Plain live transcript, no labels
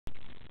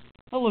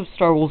Hello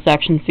Star Wars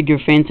action figure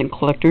fans and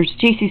collectors,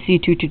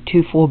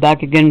 JCC2224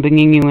 back again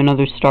bringing you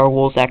another Star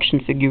Wars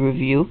action figure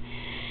review.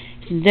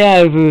 Today I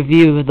have a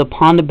review of the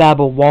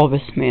Ponda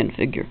Walrus Man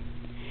figure.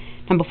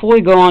 Now before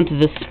we go on to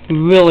this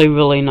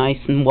really nice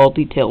and well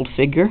detailed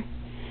figure,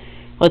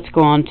 let's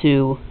go on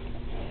to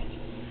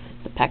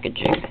the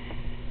packaging.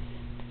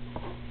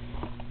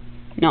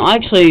 Now I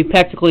actually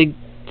practically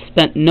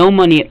spent no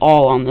money at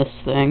all on this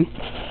thing.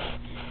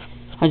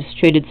 I just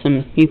traded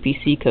some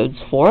UPC codes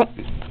for it.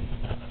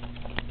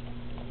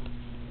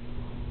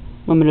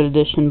 Limited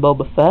edition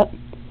Boba Fett.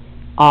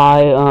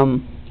 I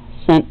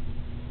sent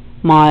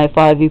my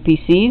 5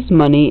 UPCs,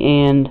 money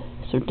and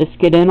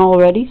certificate in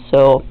already,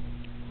 so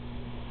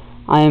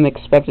I am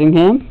expecting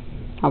him.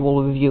 I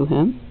will review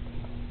him.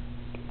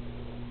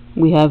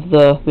 We have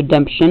the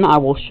redemption, I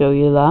will show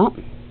you that.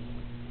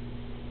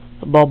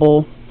 The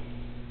bubble,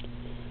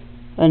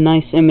 a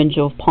nice image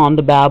of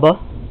Ponda.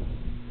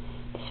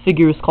 This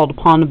figure is called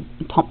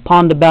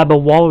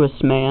Ponda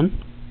Walrus Man.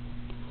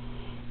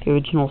 The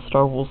original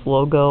Star Wars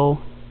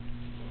logo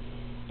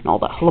and all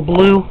that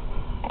hullabaloo.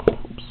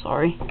 Oops,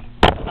 sorry.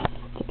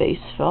 The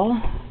base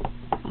fell.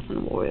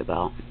 Nothing to worry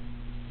about.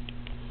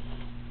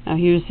 Now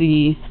here's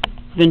the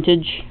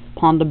vintage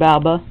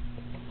Ponda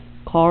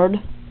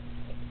card.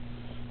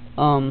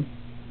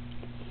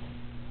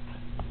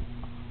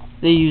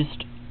 They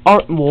used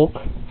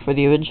artwork for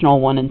the original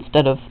one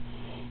instead of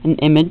an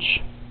image.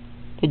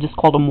 They just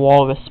called him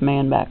Walrus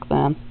Man back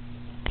then.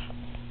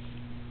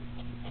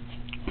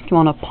 If you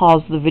want to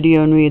pause the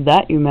video and read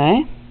that, you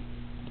may.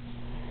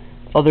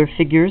 Other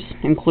figures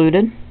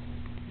included: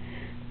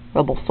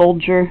 Rebel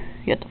Soldier,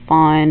 yet to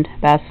find.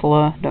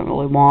 Bastila, don't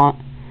really want.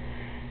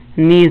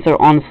 And these are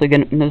honestly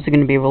those are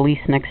going to be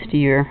released next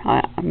year.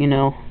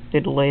 They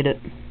delayed it.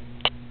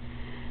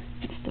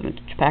 It's the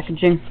vintage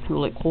packaging,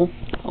 really cool.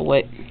 Oh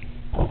wait.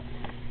 I'll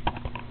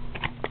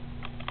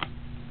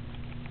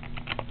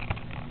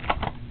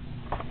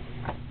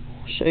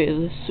show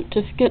you this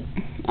certificate.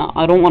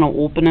 I don't want to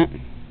open it.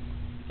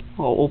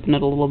 I'll open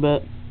it a little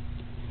bit.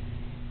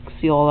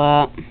 See all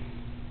that?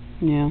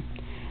 Yeah.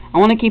 I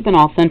want to keep an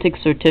authentic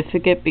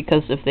certificate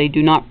because if they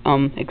do not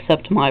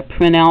accept my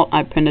printout,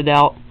 I printed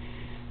out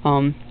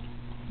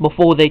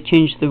before they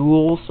change the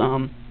rules.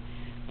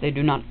 They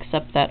do not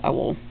accept that. I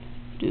will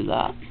do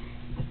that.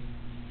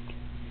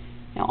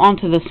 Now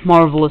onto this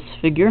marvelous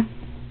figure.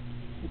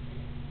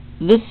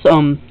 This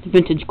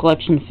vintage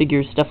collection figure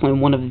is definitely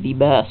one of the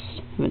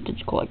best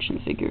vintage collection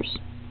figures.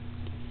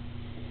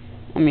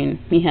 I mean,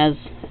 he has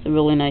the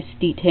really nice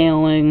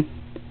detailing.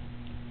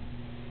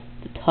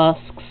 The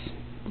tusks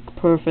look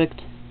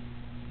perfect.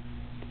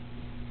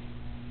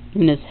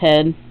 In his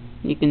head,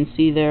 you can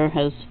see there,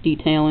 has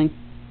detailing.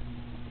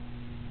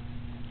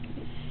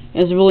 He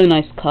has a really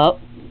nice cup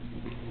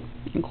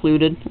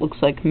included. Looks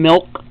like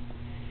milk.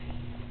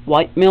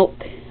 White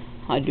milk.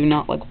 I do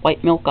not like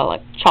white milk, I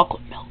like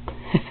chocolate milk.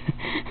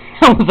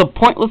 That was a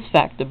pointless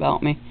fact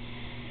about me.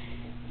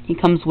 He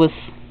comes with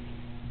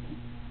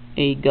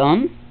a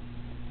gun.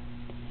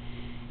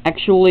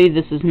 Actually,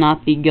 this is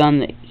not the gun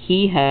that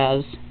he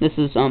has. This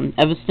is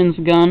Evanston's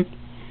gun,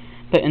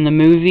 but in the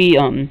movie,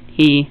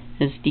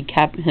 his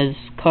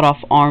cut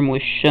off arm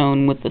was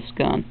shown with this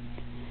gun.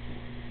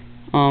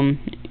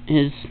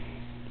 His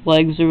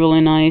legs are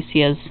really nice.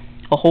 He has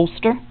a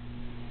holster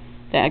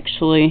that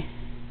actually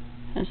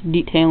has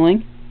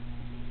detailing.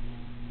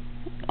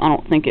 I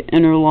don't think it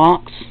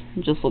interlocks.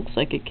 It just looks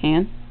like it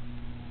can.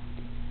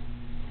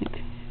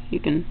 You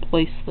can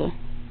place the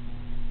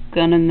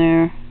gun in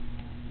there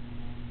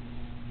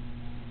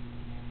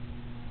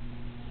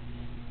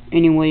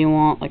any way you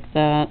want, like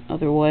that,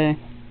 other way,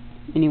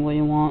 any way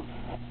you want.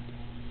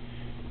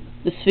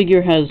 This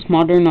figure has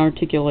modern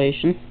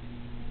articulation.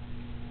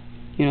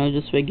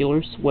 Just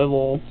regular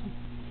swivel.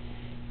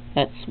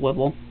 That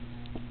swivel.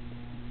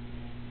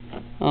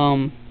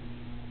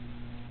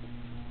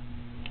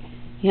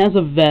 He has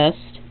a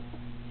vest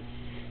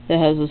that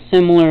has a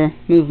similar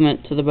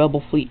movement to the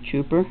Rebel Fleet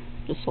Trooper.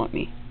 Just let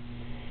me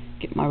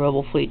get my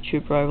Rebel Fleet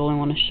Trooper. I really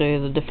want to show you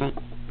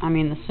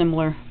the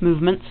similar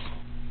movements.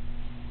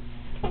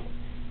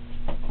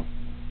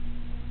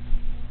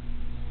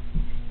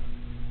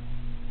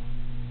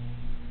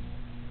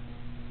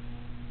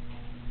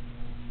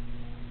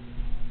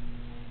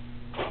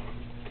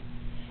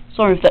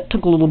 Sorry if that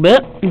took a little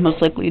bit. It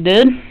most likely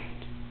did.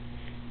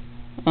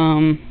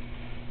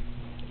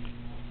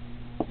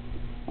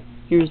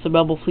 Here's the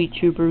Rebel Fleet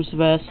Trooper's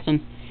vest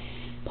and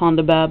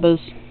Ponda.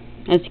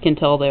 As you can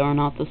tell, they are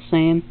not the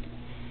same,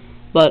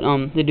 but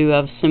they do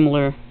have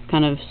similar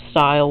kind of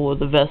style where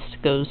the vest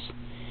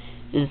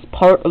is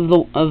part of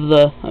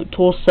the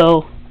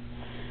torso,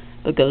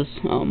 but goes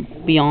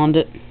beyond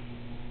it.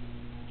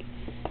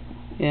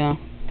 Yeah.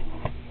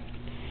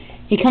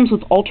 He comes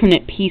with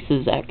alternate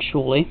pieces,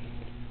 actually.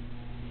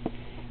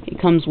 He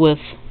comes with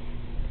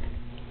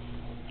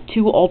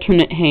 2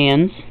 alternate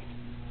hands.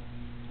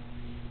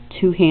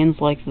 2 hands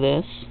like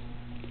this.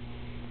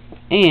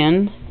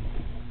 And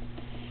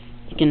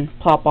you can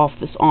pop off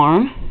this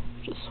arm.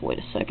 Just wait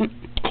a second.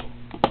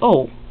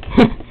 Oh.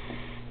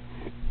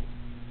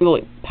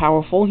 really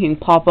powerful. You can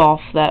pop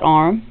off that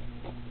arm.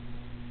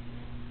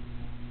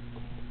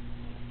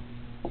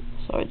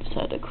 Sorry, I just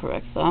had to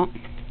correct that.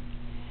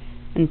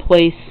 And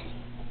place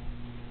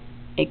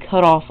a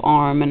cut-off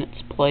arm in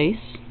its place.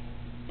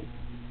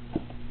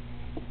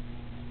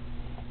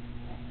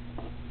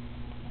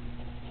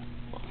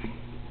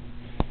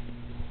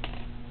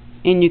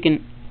 And you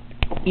can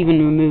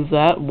even remove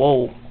that.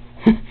 Whoa.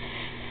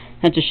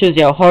 That just shows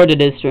you how hard it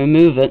is to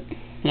remove it.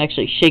 It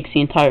actually shakes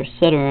the entire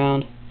set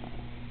around.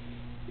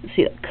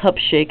 See that cup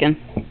shaking.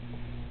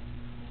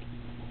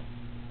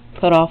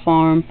 Cut off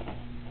arm.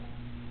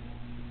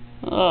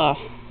 Ugh.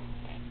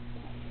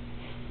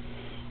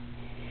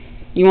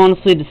 You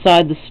honestly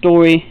decide the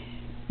story.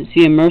 Is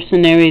he a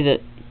mercenary that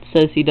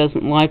says he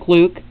doesn't like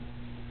Luke?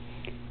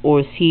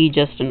 Or is he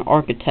just an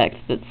architect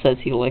that says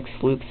he likes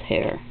Luke's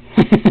hair?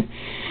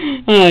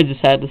 I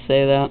just had to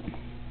say that.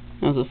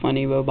 That was a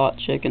funny robot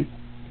chicken.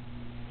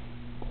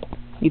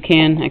 You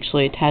can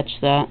actually attach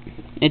that.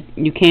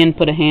 You can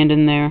put a hand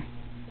in there,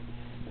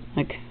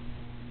 like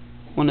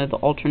one of the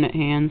alternate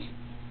hands.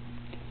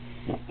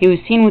 He was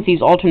seen with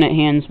these alternate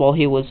hands while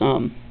he was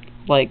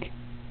like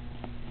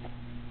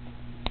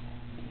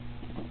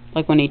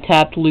when he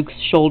tapped Luke's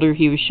shoulder,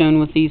 he was shown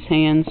with these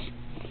hands.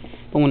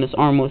 But when his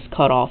arm was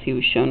cut off, he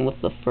was shown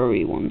with the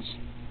furry ones.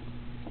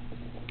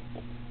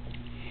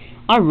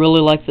 I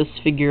really like this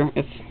figure.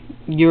 If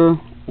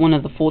you're one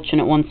of the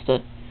fortunate ones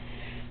to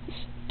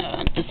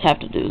just have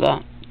to do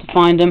that, to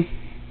find him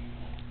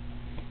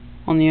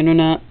on the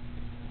internet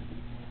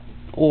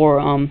or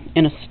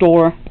in a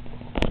store,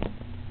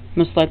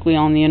 most likely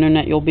on the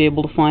internet you'll be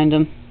able to find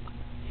him.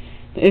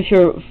 But if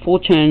you're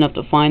fortunate enough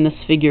to find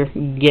this figure,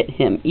 get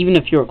him. Even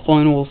if you're a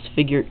Clone Wars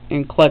figure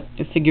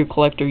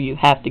collector, you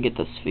have to get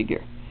this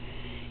figure.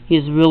 He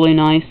is really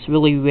nice,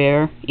 really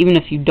rare. Even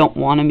if you don't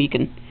want him, you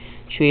can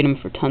trade him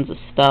for tons of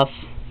stuff,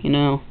 you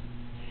know.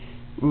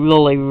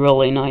 Really,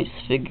 really nice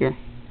figure.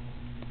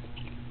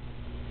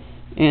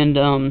 And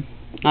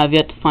I've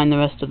yet to find the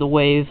rest of the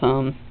wave.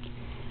 I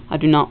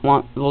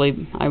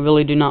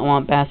really do not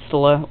want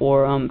Bastila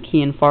or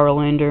Kian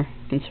Farlander,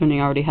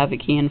 concerning I already have a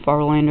Kian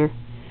Farlander.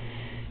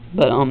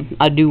 But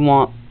I do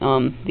want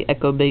the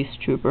Echo Base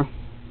Trooper.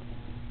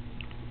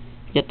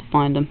 Yet to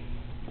find him.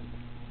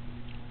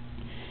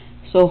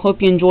 So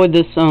hope you enjoyed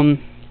this 7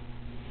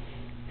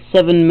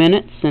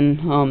 minutes and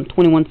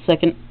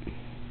 21-second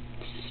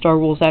Star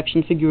Wars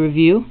action figure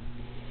review.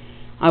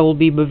 I will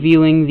be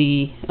reviewing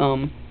the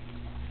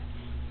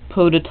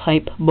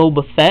prototype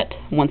Boba Fett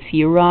once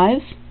he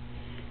arrives.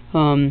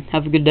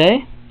 Have a good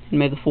day, and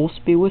may the Force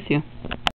be with you.